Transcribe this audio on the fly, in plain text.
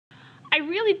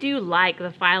really do like the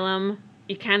phylum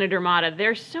Echinodermata.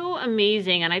 They're so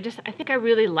amazing, and I think I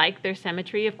really like their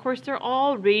symmetry. Of course, they're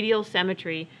all radial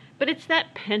symmetry, but it's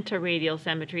that pentaradial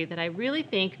symmetry that I really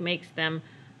think makes them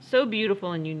so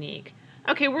beautiful and unique.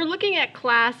 Okay, we're looking at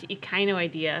class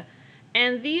Echinoidea,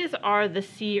 and these are the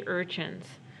sea urchins.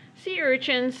 Sea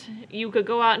urchins, you could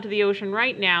go out into the ocean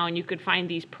right now and you could find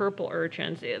these purple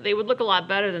urchins. They would look a lot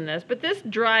better than this, but this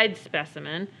dried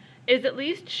specimen is at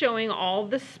least showing all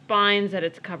the spines that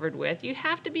it's covered with. You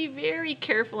have to be very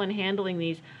careful in handling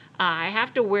these. I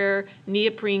have to wear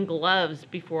neoprene gloves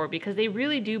before because they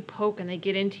really do poke and they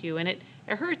get into you, and it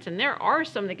hurts, and there are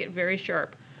some that get very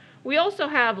sharp. We also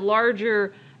have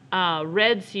larger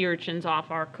red sea urchins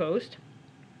off our coast,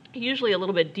 usually a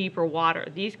little bit deeper water.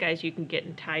 These guys you can get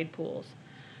in tide pools.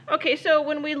 Okay, so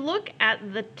when we look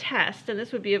at the test, and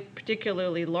this would be a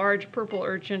particularly large purple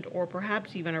urchin or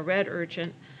perhaps even a red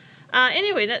urchin.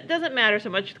 Anyway, that doesn't matter so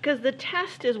much because the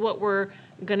test is what we're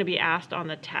going to be asked on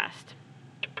the test.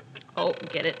 Oh,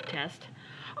 get it, test.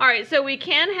 All right, so we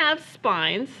can have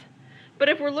spines, but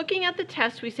if we're looking at the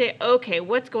test, we say, okay,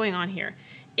 what's going on here?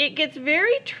 It gets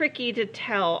very tricky to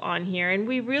tell on here, and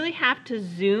we really have to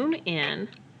zoom in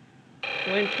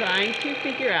when trying to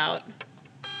figure out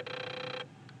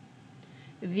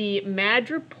the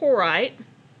madreporite,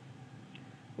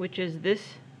 which is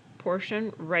this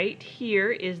portion right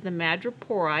here is the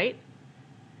madreporite.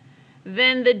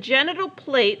 Then the genital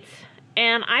plates,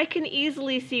 and I can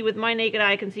easily see with my naked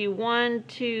eye, I can see 1,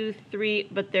 2, 3,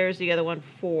 but there's the other one,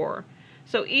 4.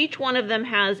 So each one of them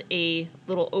has a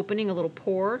little opening, a little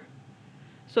pore.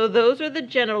 So those are the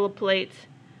genital plates.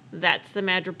 That's the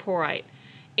madreporite.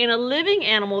 In a living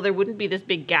animal, there wouldn't be this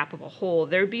big gap of a hole.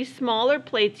 There would be smaller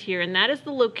plates here, and that is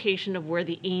the location of where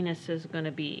the anus is going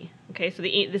to be. Okay, so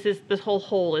this whole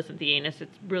hole isn't the anus.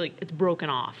 It's broken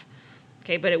off.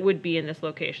 Okay, but it would be in this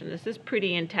location. This is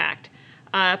pretty intact.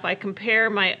 If I compare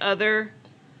my other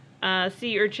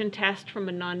sea urchin test from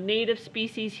a non-native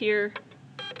species here,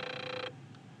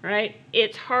 right,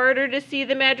 it's harder to see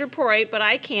the madreporite, but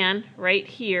I can right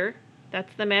here.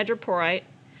 That's the madreporite.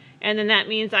 And then that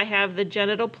means I have the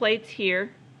genital plates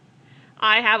here.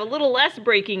 I have a little less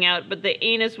breaking out, but the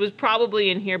anus was probably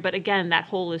in here. But again, that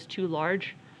hole is too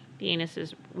large. The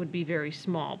anus would be very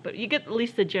small, but you get at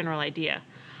least the general idea.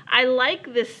 I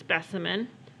like this specimen.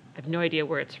 I have no idea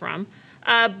where it's from,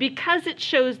 because it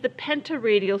shows the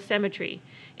pentaradial symmetry.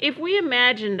 If we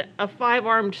imagined a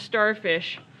 5-armed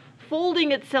starfish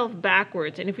folding itself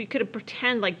backwards, and if we could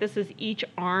pretend like this is each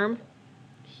arm,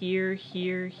 here,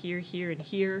 here, here, here, and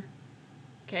here.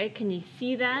 Okay, can you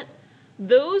see that?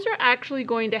 Those are actually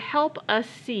going to help us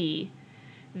see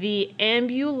the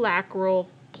ambulacral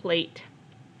plate.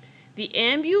 The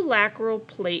ambulacral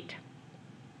plate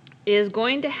is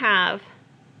going to have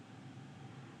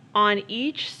on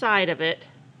each side of it,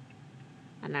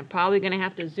 and I'm probably going to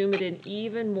have to zoom it in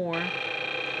even more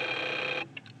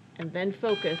and then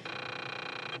focus.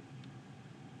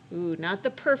 Ooh, not the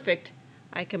perfect.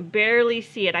 I can barely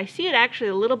see it. I see it actually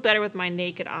a little better with my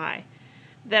naked eye.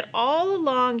 That all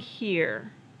along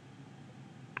here,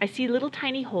 I see little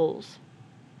tiny holes.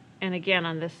 And again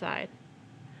on this side.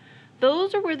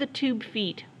 Those are where the tube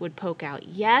feet would poke out.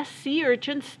 Yes, sea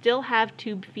urchins still have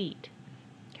tube feet.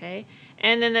 Okay?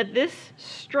 And then that this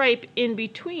stripe in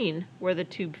between where the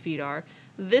tube feet are,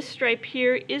 this stripe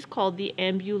here is called the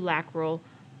ambulacral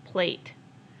plate.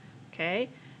 Okay?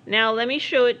 Now let me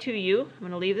show it to you. I'm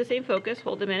going to leave the same focus.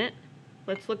 Hold a minute.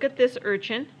 Let's look at this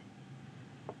urchin,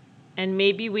 and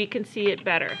maybe we can see it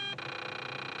better.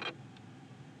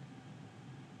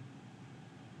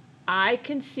 I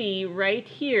can see right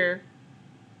here,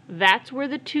 that's where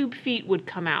the tube feet would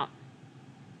come out.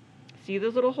 See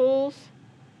those little holes?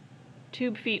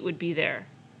 Tube feet would be there.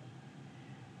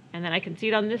 And then I can see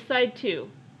it on this side too.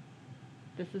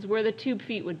 This is where the tube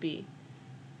feet would be.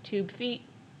 Tube feet,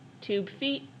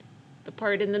 the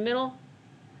part in the middle,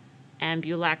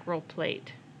 ambulacral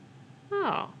plate.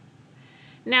 Oh.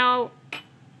 Now,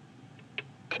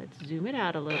 let's zoom it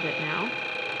out a little bit now.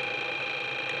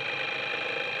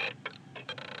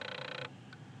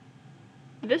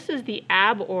 This is the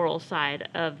aboral side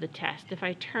of the test. If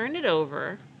I turn it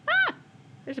over,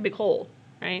 there's a big hole,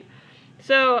 right?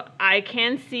 So I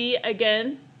can see,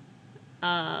 again,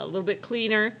 a little bit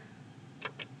cleaner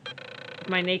with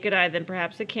my naked eye than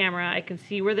perhaps the camera. I can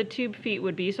see where the tube feet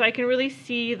would be, so I can really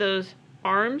see those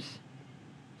arms.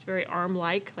 It's very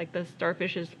arm-like the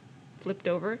starfish is flipped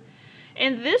over.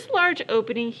 And this large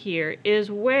opening here is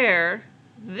where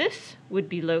this would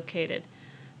be located.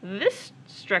 This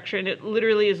structure, and it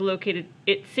literally is located,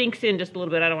 it sinks in just a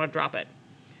little bit. I don't want to drop it.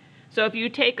 So if you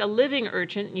take a living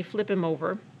urchin and you flip him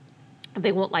over,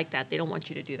 They won't like that. They don't want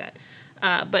you to do that.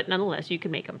 But nonetheless, you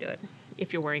can make them do it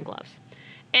if you're wearing gloves.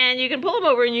 And you can pull them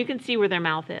over and you can see where their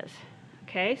mouth is.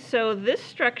 Okay, so this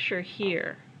structure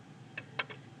here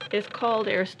is called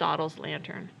Aristotle's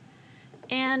lantern.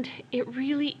 And it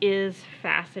really is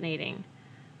fascinating.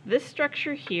 This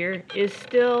structure here is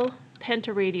still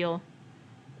pentaradial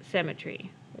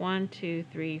symmetry. 1, 2,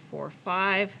 3, 4,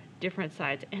 5 different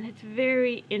sides. And it's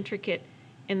very intricate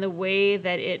in the way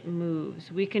that it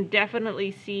moves. We can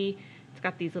definitely see it's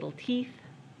got these little teeth.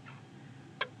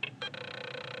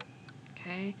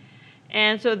 Okay,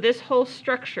 and so this whole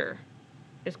structure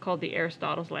is called the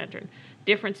Aristotle's lantern.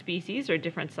 Different species are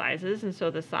different sizes, and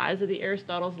so the size of the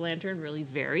Aristotle's lantern really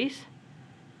varies.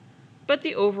 But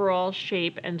the overall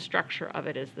shape and structure of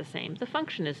it is the same. The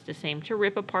function is the same, to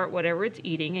rip apart whatever it's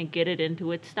eating and get it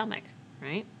into its stomach,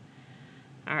 right?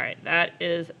 All right, that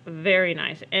is very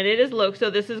nice. And it is, look, so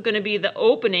this is going to be the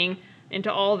opening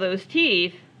into all those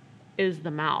teeth is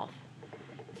the mouth.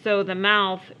 So the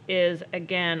mouth is,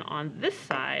 again, on this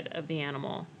side of the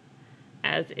animal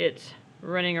as it's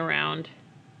running around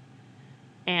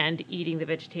and eating the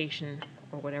vegetation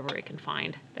or whatever it can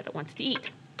find that it wants to eat.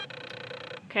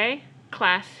 Okay,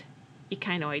 class,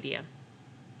 echinoidea.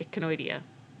 Echinoidea,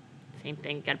 same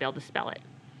thing, got to be able to spell it.